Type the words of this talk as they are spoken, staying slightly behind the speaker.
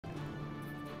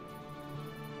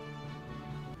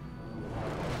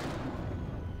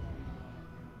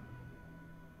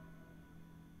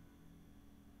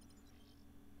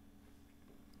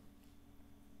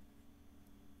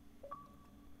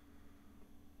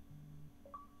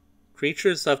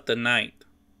Creatures of the Night.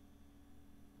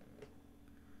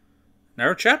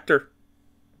 Another chapter.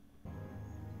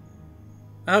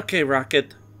 Okay,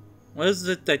 Rocket. What is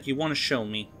it that you want to show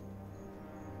me?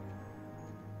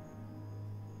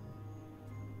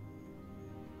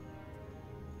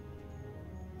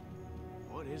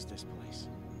 What is this place?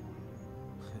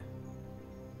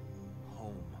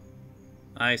 Home.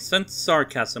 I sense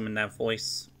sarcasm in that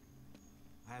voice.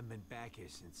 I haven't been back here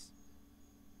since...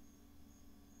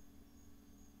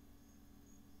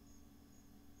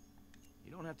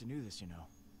 You don't have to do this, you know.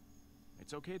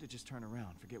 It's okay to just turn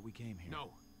around, forget we came here. No,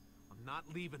 I'm not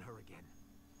leaving her again.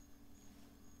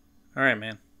 Alright,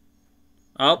 man.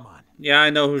 Oh, Come on. yeah, I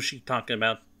know who she's talking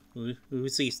about.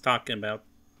 Who's he's talking about.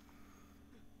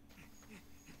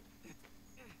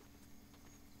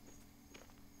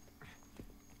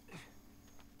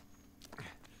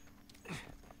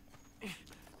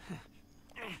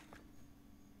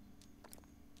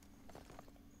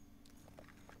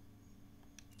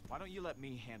 Why don't you let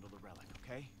me handle the relic,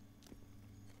 okay?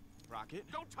 Rocket?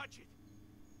 Don't touch it!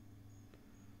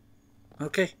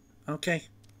 Okay, okay.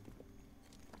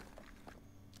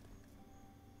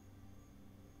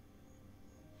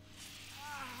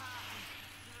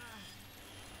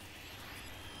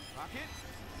 Rocket?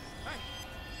 Hey!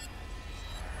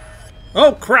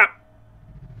 Oh, crap!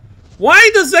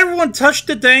 Why does everyone touch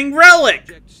the dang relic?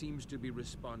 The project seems to be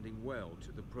responding well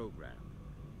to the program.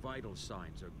 Vital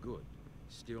signs are good.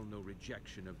 Still no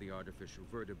rejection of the artificial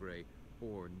vertebrae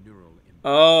or neural implants.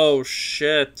 Oh,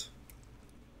 shit.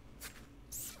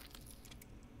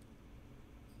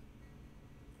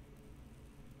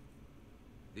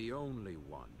 The only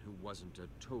one who wasn't a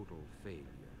total failure.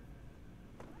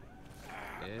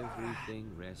 Everything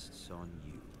rests on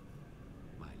you,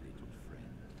 my little friend.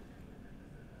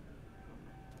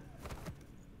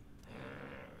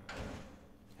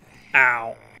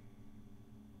 Ow.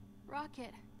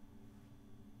 Rocket.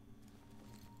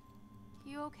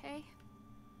 You okay?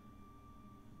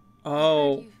 I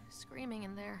Oh. heard you screaming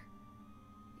in there.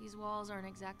 These walls aren't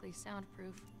exactly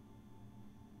soundproof.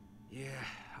 Yeah,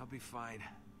 I'll be fine.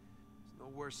 It's no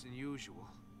worse than usual.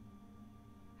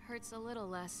 Hurts a little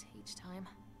less each time.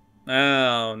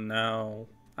 Oh, no.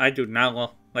 I do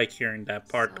not like hearing that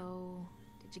part. So,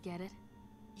 did you get it?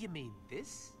 You mean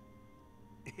this?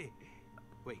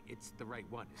 Wait, it's the right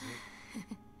one, isn't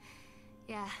it?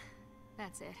 Yeah,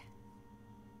 that's it.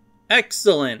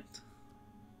 Excellent.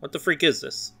 What the freak is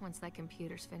this? Once that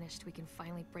computer's finished, we can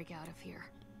finally break out of here.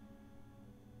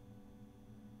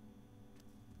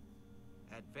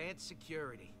 Advanced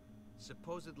security.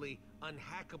 Supposedly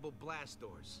unhackable blast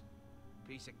doors.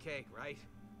 Piece of cake, right?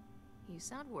 You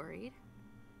sound worried.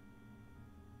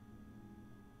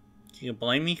 Can you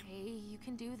blame me? Hey, you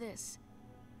can do this.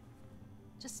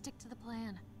 Just stick to the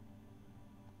plan.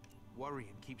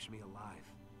 Worrying keeps me alive.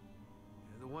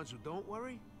 And the ones who don't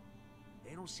worry,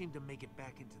 they don't seem to make it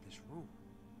back into this room.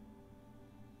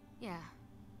 Yeah,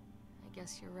 I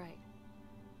guess you're right.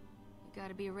 You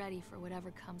gotta be ready for whatever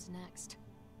comes next.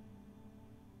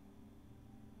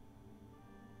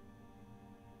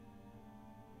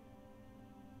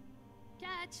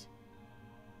 Catch!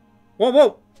 Whoa,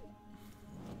 whoa.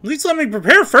 At least let me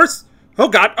prepare first. Oh,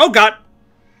 God. Oh, God.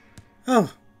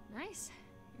 Oh. Nice.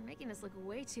 You're making this look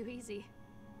way too easy.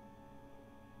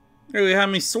 Really had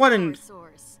me sweating. Power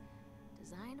source.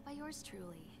 Designed by yours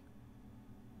truly.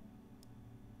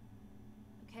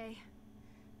 Okay.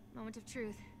 Moment of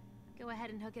truth. Go ahead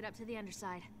and hook it up to the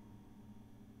underside.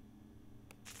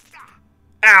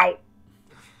 Ow.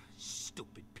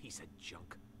 Stupid piece of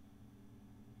junk.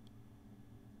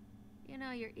 You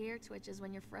know your ear twitches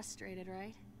when you're frustrated,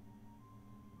 right?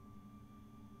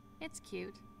 It's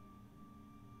cute.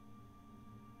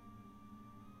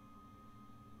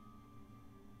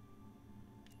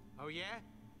 Oh yeah?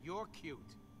 You're cute.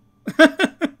 I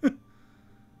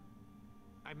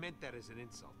meant that as an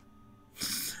insult.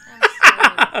 I'm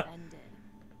so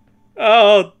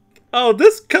offended. Oh,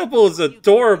 this couple is Why do you keep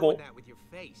adorable. doing that with your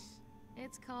face?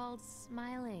 It's called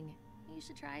smiling. You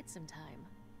should try it sometime.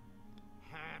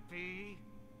 Happy?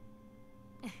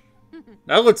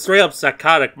 That looks straight up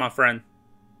psychotic, my friend.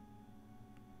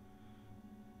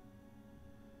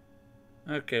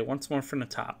 Okay, once more from the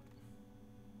top.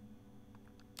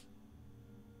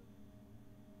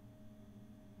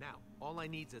 Now, all I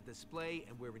need's a display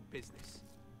and we're in business.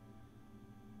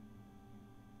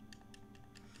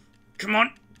 Come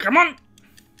on, come on.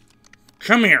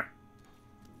 Come here.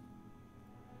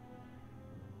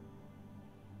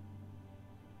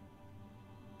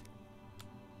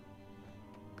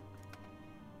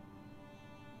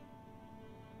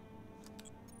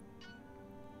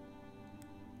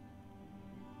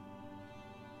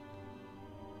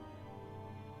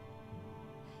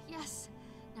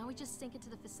 we just sync it to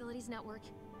the facility's network?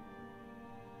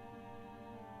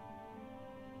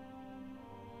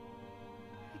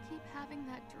 I keep having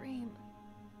that dream.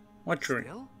 What dream?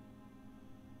 Still?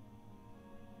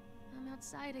 I'm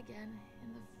outside again,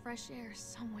 in the fresh air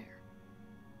somewhere.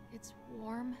 It's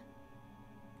warm,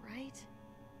 bright.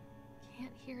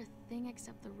 Can't hear a thing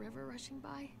except the river rushing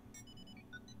by.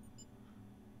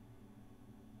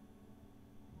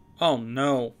 Oh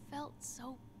no. Felt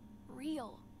so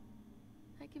real.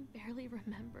 I can barely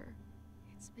remember.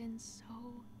 It's been so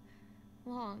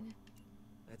long.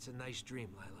 That's a nice dream,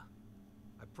 Lylla.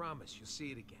 I promise you'll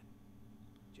see it again.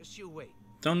 Just you wait.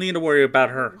 Don't need to worry about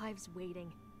her. Lives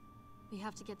waiting. We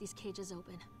have to get these cages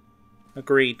open.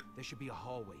 Agreed. There should be a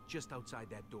hallway just outside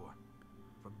that door.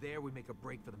 From there, we make a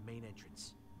break for the main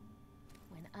entrance.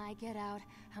 When I get out,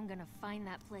 I'm gonna find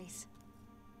that place.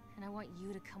 And I want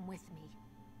you to come with me.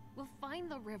 We'll find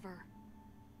the river.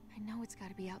 I know it's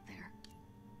gotta be out there.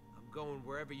 I'm going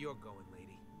wherever you're going,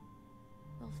 lady.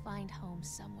 We'll find home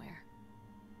somewhere.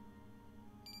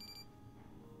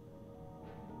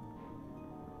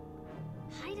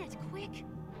 Hide it, quick!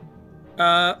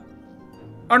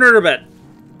 Under the bed.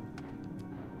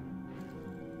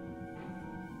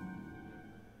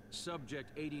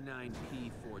 Subject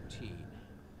 89P14.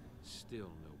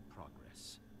 Still no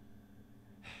progress.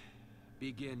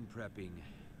 Begin prepping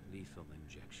lethal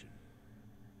injection.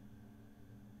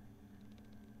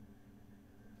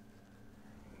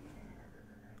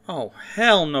 Oh,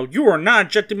 hell no. You are not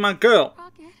injecting my girl.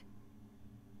 Rocket,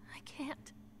 I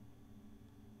can't.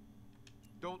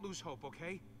 Don't lose hope,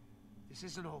 okay? This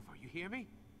isn't over, you hear me?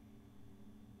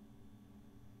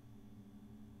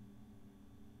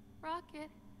 Rocket,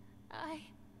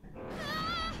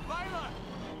 Lylla!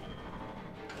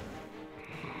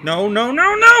 No, no,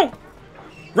 no, no!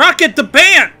 Rocket the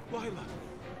band! Lylla!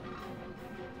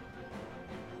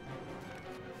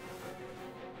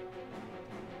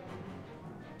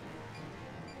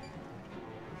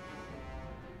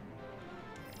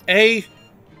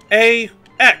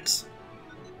 A-X.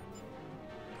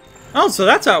 Oh, so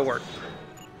that's how it worked.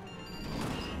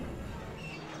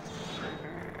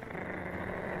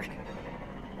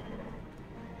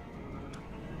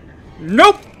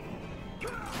 Nope!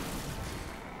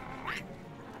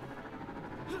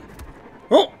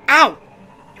 Oh, ow!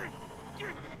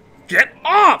 Get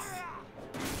off!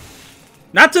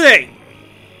 Not today,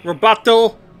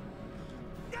 Roboto.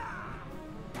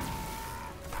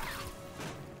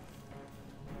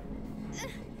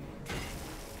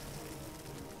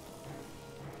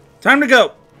 Time to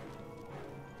go.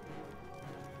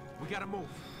 We gotta move.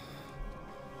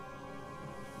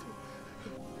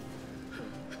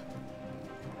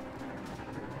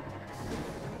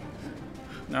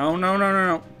 No, no, no, no,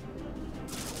 no.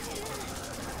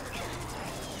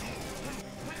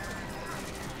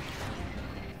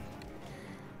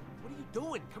 What are you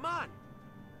doing? Come on!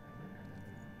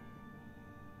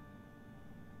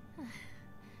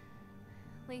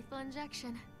 lethal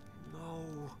injection.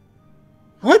 No.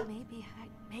 What? Maybe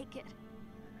I'd make it.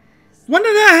 When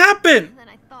did that happen? Than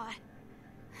I thought.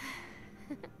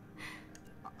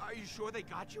 Are you sure they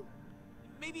got you?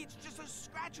 Maybe it's just a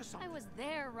scratch or I something. was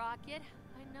there, Rocket.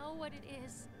 I know what it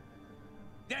is.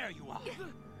 There you are.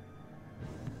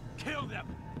 Kill them.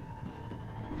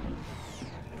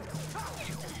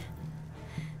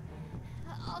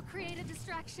 I'll create a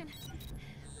distraction.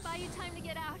 Buy you time to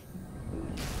get out.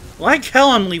 Like hell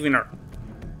I'm leaving her.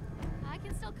 I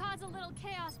can still cause a little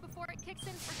chaos before it kicks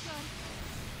in for good.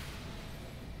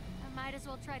 I might as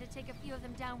well try to take a few of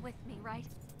them down with me, right?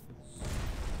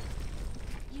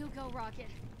 You go, Rocket.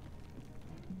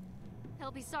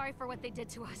 They'll be sorry for what they did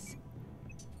to us.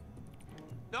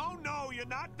 No, no, you're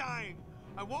not dying.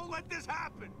 I won't let this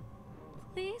happen.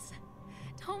 Please,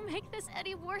 don't make this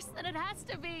any worse than it has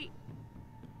to be.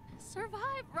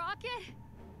 Survive, Rocket.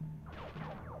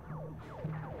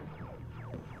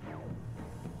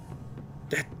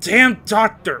 That damn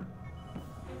doctor.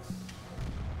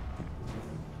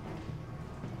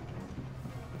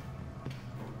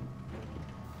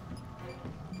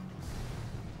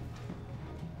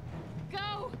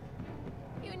 Go!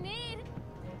 You need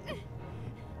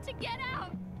to get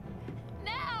out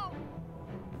now!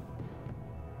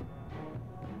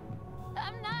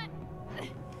 I'm not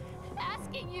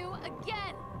asking you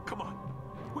again. Come on.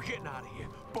 We're getting out of here.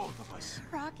 Both of us.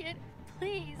 Rocket,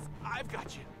 please. I've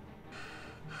got you.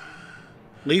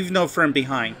 Leave no friend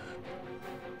behind.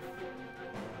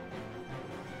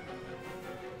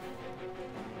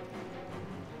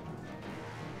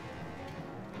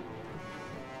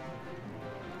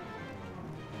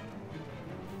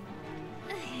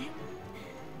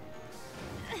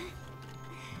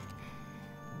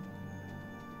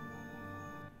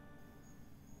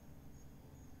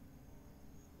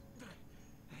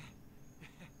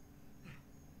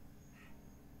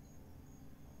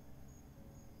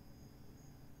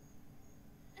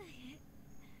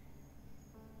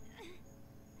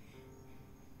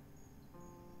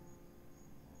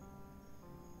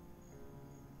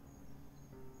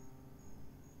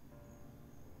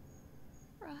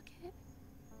 Rocket?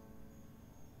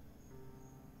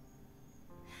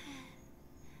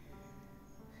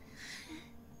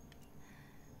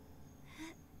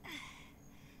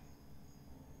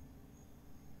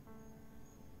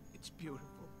 It's beautiful,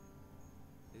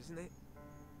 isn't it?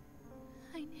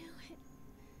 I knew it.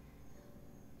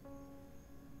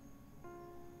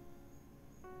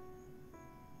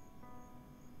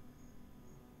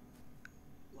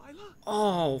 Lylla?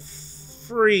 Oh,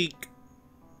 freak.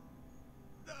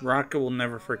 Rocket will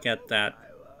never forget that.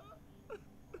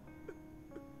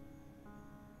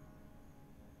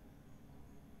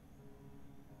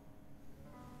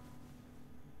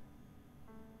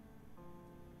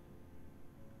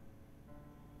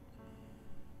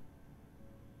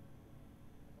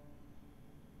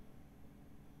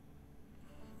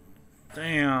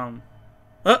 Damn.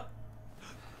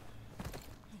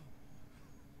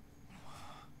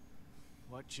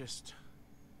 What just...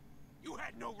 You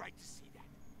had no right to see that.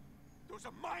 Those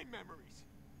are my memories,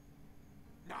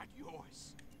 not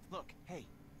yours. Look, hey,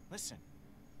 listen.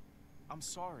 I'm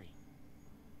sorry.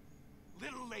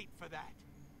 Little late for that.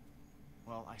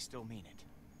 Well, I still mean it.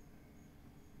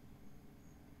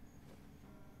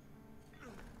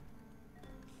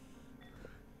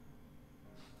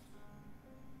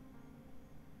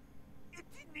 It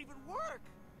didn't even work.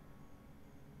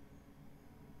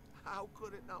 How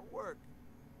could it not work?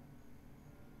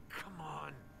 Come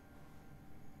on.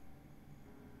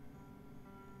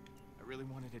 I really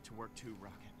wanted it to work too,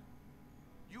 Rocket.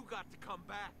 You got to come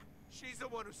back. She's the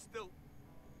one who's still...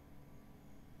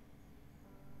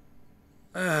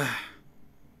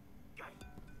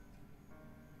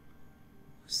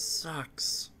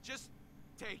 Sucks. Just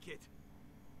take it.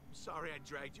 I'm sorry I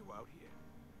dragged you out here.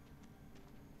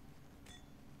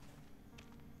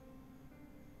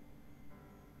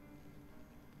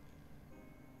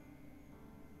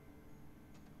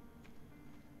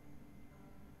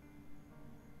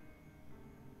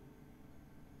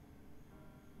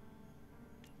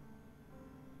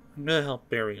 I'm gonna help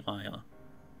bury Lylla.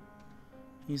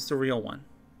 He's the real one.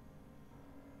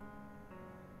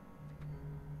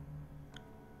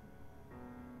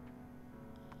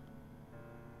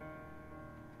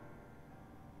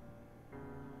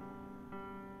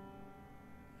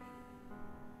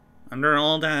 Under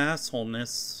all that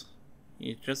assholeness,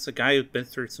 he's just a guy who's been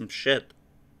through some shit.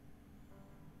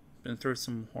 Been through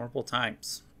some horrible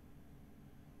times.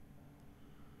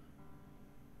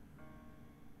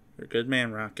 You're a good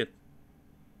man, Rocket.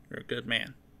 You're a good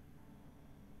man.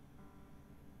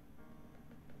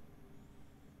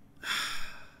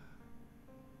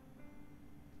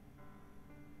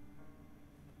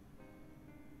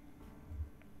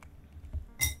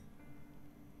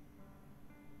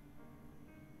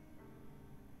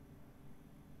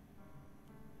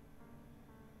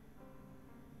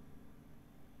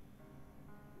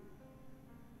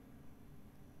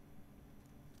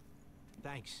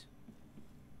 Thanks.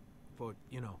 For,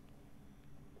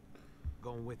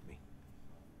 going with me.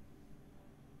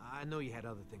 I know you had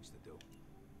other things to do.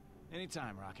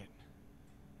 Anytime, Rocket.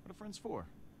 What are friends for?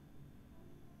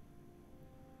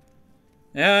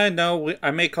 Yeah, I know.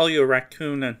 I may call you a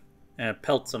raccoon and a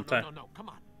pelt sometime. No, come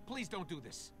on. Please don't do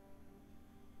this.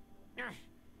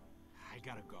 I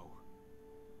gotta go.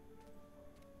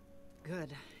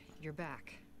 Good. You're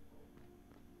back.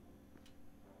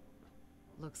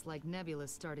 Looks like Nebula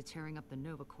started tearing up the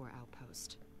Nova Corps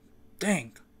outpost.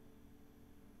 Dang.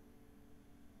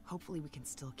 Hopefully we can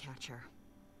still catch her.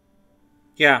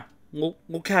 Yeah, we'll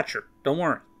catch her. Don't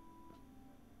worry.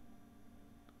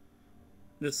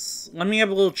 Just let me have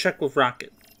a little check with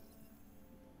Rocket.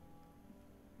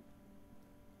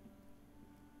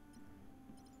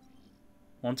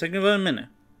 Won't take about a minute.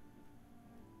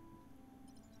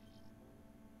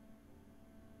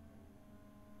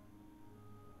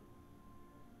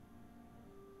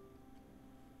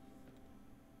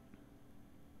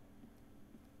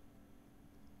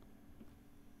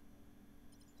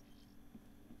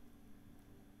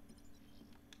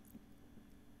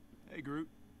 Hey, Groot.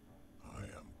 I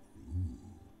am Groot.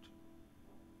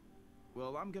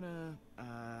 Well, I'm gonna,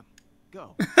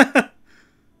 go.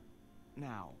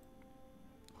 Now.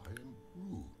 I am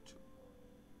Groot.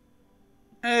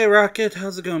 Hey, Rocket.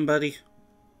 How's it going, buddy?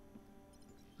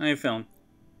 How you feeling?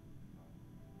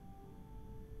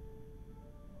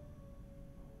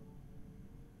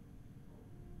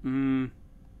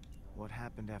 What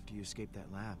happened after you escaped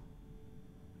that lab?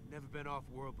 Never been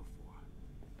off-world before.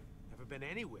 Never been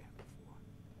anywhere before.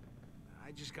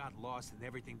 I just got lost in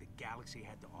everything the galaxy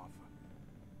had to offer.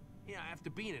 Yeah, after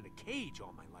being in a cage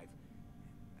all my life,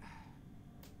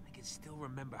 I can still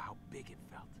remember how big it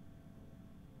felt.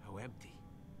 How empty.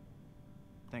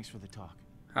 Thanks for the talk.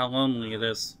 How lonely it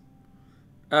is.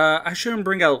 I shouldn't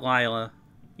bring out Lylla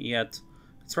yet.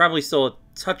 It's probably still a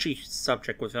touchy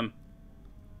subject with him.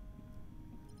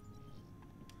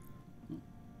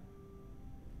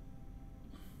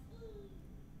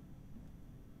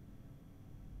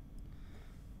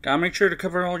 Gotta make sure to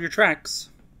cover all your tracks.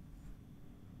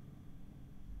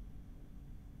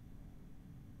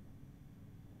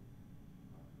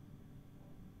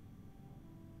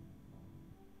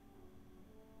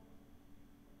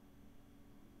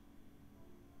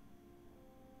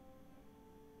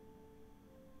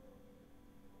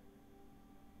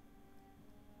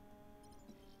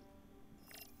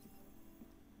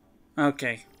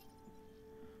 Okay.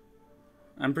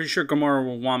 I'm pretty sure Gamora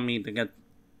will want me to get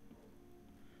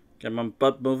my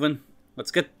butt moving. Let's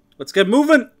get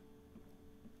moving.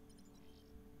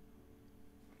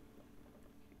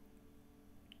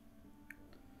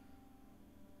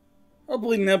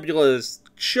 Hopefully Nebula is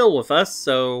chill with us,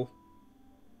 so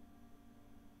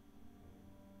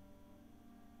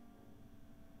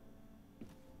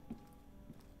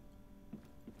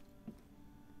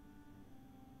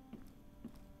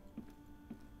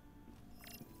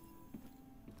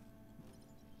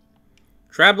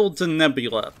travel to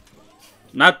Nebula.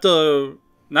 Not the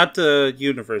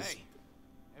universe. Hey,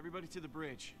 everybody to the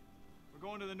bridge. We're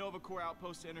going to the Nova Corps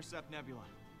outpost to intercept Nebula.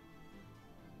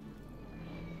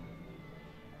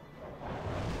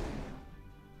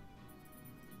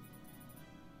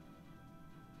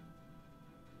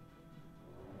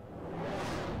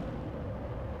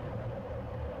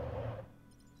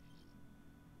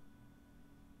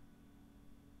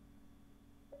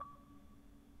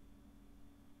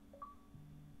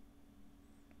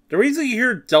 The reason you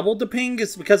hear double the ping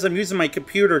is because I'm using my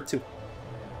computer to...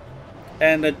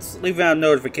 and it's leaving out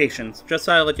notifications. Just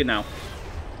so I let you know.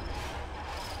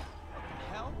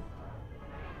 Hell?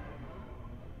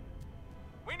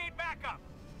 We need backup.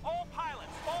 All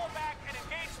pilots, fall back and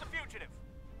engage the fugitive.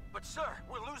 But sir,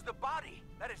 we'll lose the body.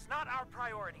 That is not our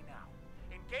priority now.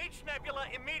 Engage Nebula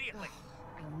immediately.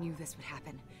 I knew this would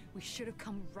happen. We should have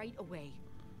come right away.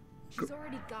 She's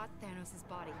already got Thanos'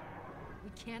 body.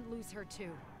 We can't lose her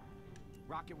too.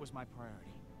 Rocket was my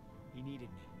priority. He needed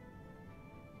me.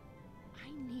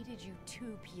 I needed you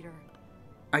too, Peter.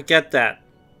 I get that.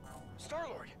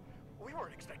 Star-Lord, we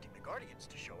weren't expecting the Guardians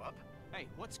to show up. Hey,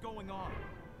 what's going on?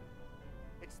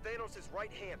 It's Thanos'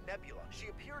 right hand, Nebula. She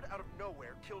appeared out of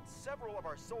nowhere, killed several of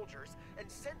our soldiers,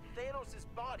 and sent Thanos'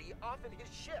 body off in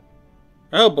his ship.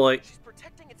 Oh boy. She's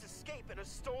protecting its escape in a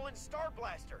stolen Star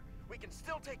Blaster. We can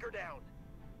still take her down.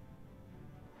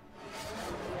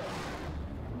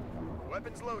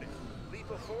 Weapons loaded.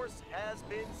 Lethal force has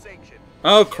been sanctioned.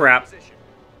 Oh crap.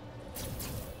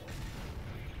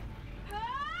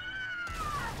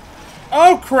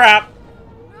 Oh crap.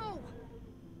 No!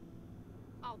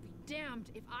 I'll be damned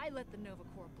if I let the Nova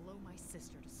Corps blow my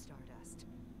sister to stardust.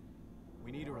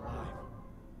 We need her alive.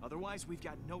 Otherwise, we've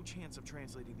got no chance of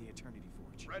translating the Eternity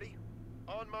Forge. Ready?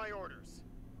 On my orders.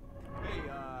 Hey,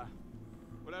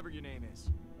 whatever your name is.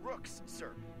 Rooks,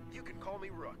 sir. You can call me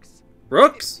Rooks.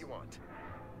 Rooks? If you want.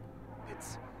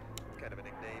 It's kind of a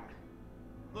nickname.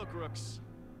 Look, Rooks,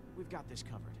 we've got this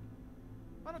covered.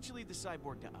 Why don't you leave the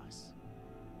cyborg to us?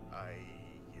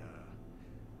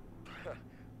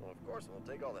 Well, of course, we'll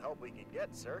take all the help we can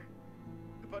get, sir.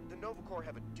 But the Nova Corps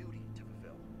have a duty to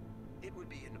fulfill. It would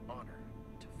be an honor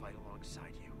to fight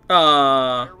alongside you.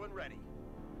 Everyone ready?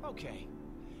 Okay.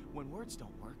 When words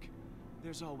don't work,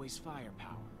 there's always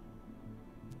firepower.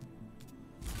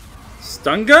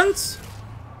 Stun guns?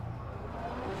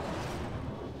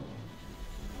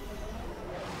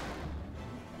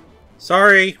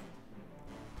 Sorry.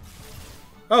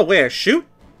 Oh, wait, I shoot?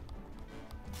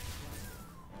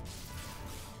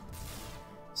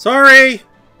 Sorry!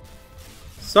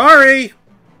 Sorry!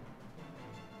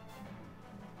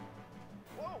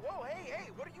 Whoa, whoa, hey,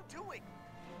 what are you doing?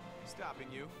 Stopping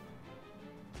you.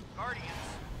 Guardians,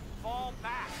 fall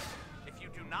back. If you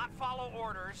do not follow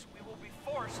orders, we will be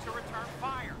forced to return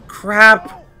fire.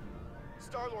 Crap! No!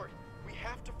 Star-Lord, we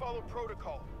have to follow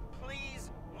protocol.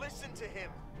 Please listen to him.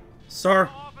 Sorry.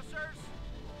 Officers,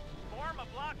 form a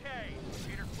blockade.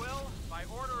 Peter Quill, by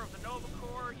order of the Nova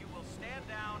Corps, you will stand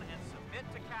down and submit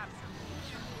to capture.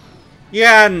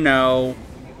 Yeah, no.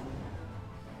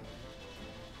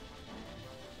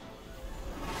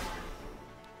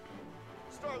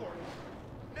 Star-Lord,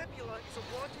 Nebula is a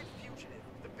wanted fugitive,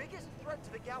 the biggest threat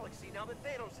to the galaxy now that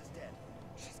Thanos is dead.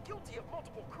 She's guilty of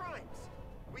multiple crimes.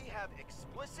 We have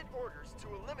explicit orders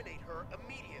to eliminate her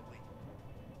immediately.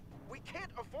 We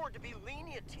can't afford to be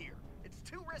lenient here. It's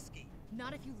too risky.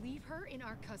 Not if you leave her in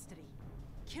our custody.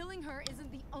 Killing her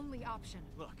isn't the only option.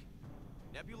 Look,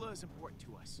 Nebula is important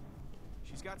to us.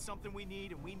 She's got something we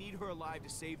need, and we need her alive to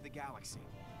save the galaxy.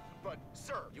 But,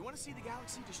 sir... You want to see the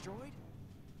galaxy destroyed?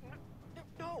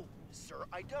 No, sir,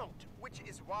 I don't. Which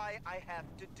is why I have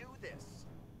to do this.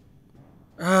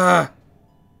 Ah.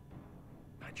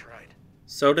 I tried.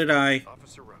 So did I.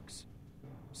 Officer Rooks,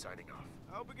 signing off.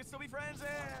 I hope we can still be friends.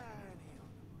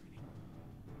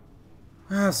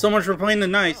 So much for playing the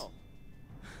nice.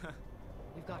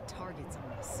 We've got targets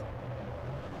on us.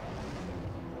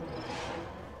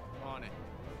 On it.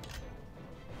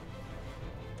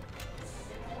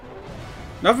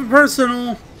 Nothing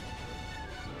personal.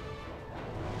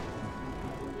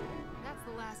 That's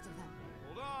the last of them.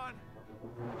 Hold on.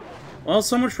 Well,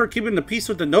 so much for keeping the peace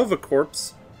with the Nova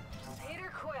Corps.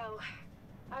 Peter Quill,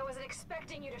 I wasn't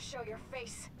expecting you to show your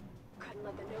face. Couldn't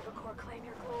let the Nova Corps claim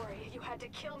your glory. You had to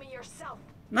kill me yourself.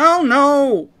 No,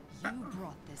 no. You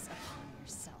brought this upon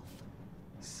yourself.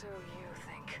 So you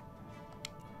think.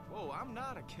 Whoa, I'm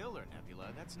not a killer, Nebula.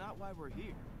 That's not why we're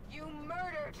here. You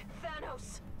murdered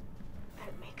Thanos.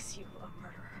 That makes you a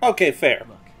murderer. Okay, fair.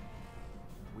 Look,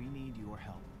 we need your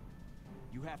help.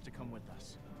 You have to come with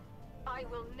us. I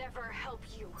will never help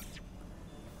you.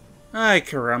 Ay,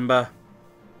 caramba.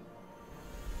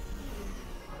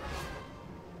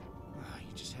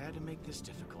 You just had to make this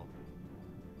difficult.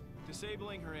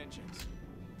 Disabling her engines.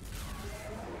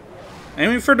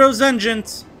 Aiming for those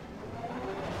engines.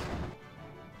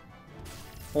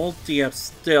 Hold DF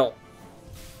still.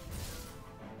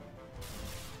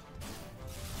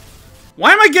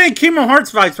 Why am I getting Kingdom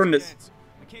Hearts vibes from this?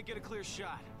 I can't get a clear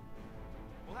shot.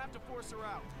 We'll have to force her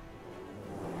out.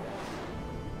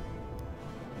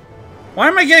 Why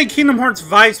am I getting Kingdom Hearts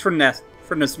vibes from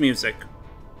this music?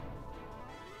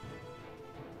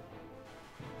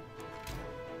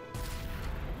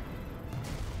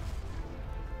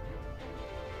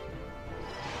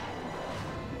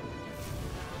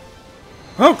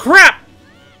 Oh crap!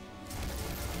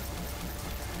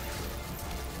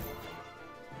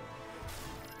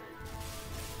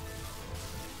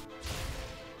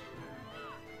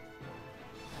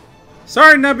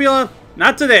 Sorry, Nebula.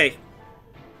 Not today.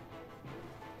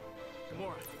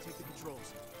 Gamora, take the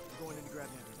controls. I'm going in to grab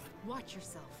Nebula. Watch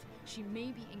yourself. She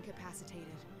may be incapacitated,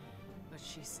 but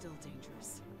she's still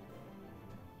dangerous.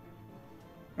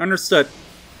 Understood.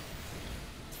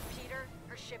 Peter,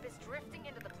 her ship is drifting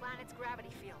into the planet's gravity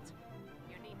field.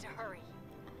 You need to hurry.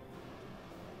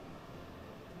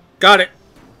 Got it.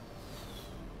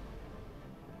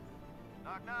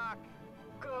 Knock, knock.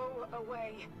 Go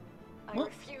away. I What?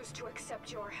 refuse to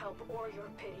accept your help or your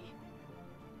pity.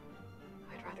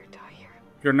 I'd rather die here.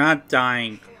 You're not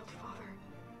dying. Failed father.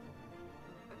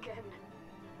 Again.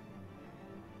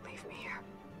 Leave me here.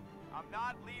 I'm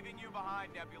not leaving you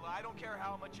behind, Nebula. I don't care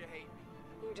how much you hate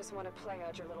me. You just want to play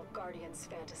out your little guardian's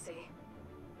fantasy.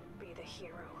 Be the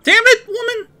hero. Damn it,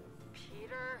 woman!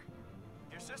 Peter.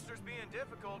 Your sister's being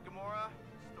difficult, Gamora.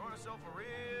 She's throwing herself a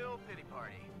real pity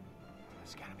party.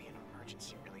 There's gotta be an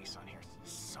emergency release on here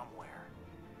somewhere.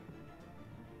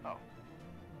 Oh.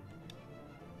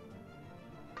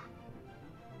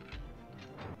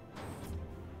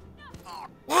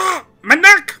 Ah, my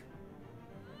neck!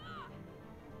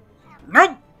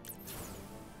 Nope!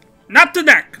 Not the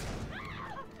neck!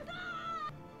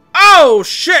 Oh,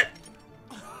 shit!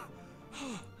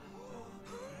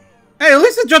 Hey, at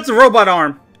least it's just a robot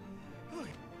arm.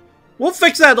 We'll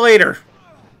fix that later.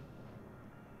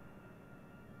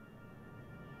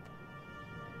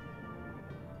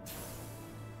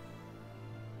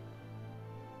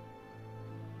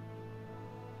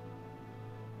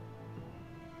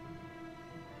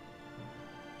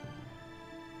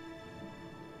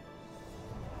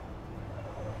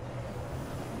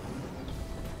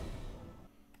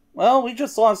 Well, we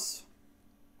just lost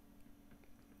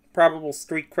probable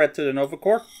street cred to the Nova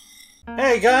Corps.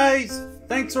 Hey guys,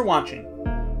 thanks for watching.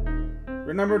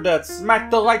 Remember to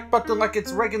smack the like button like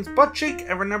it's Reagan's butt cheek,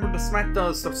 and remember to smack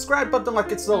the subscribe button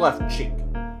like it's the left cheek.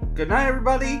 Good night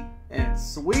everybody, and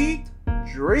sweet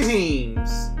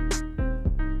dreams!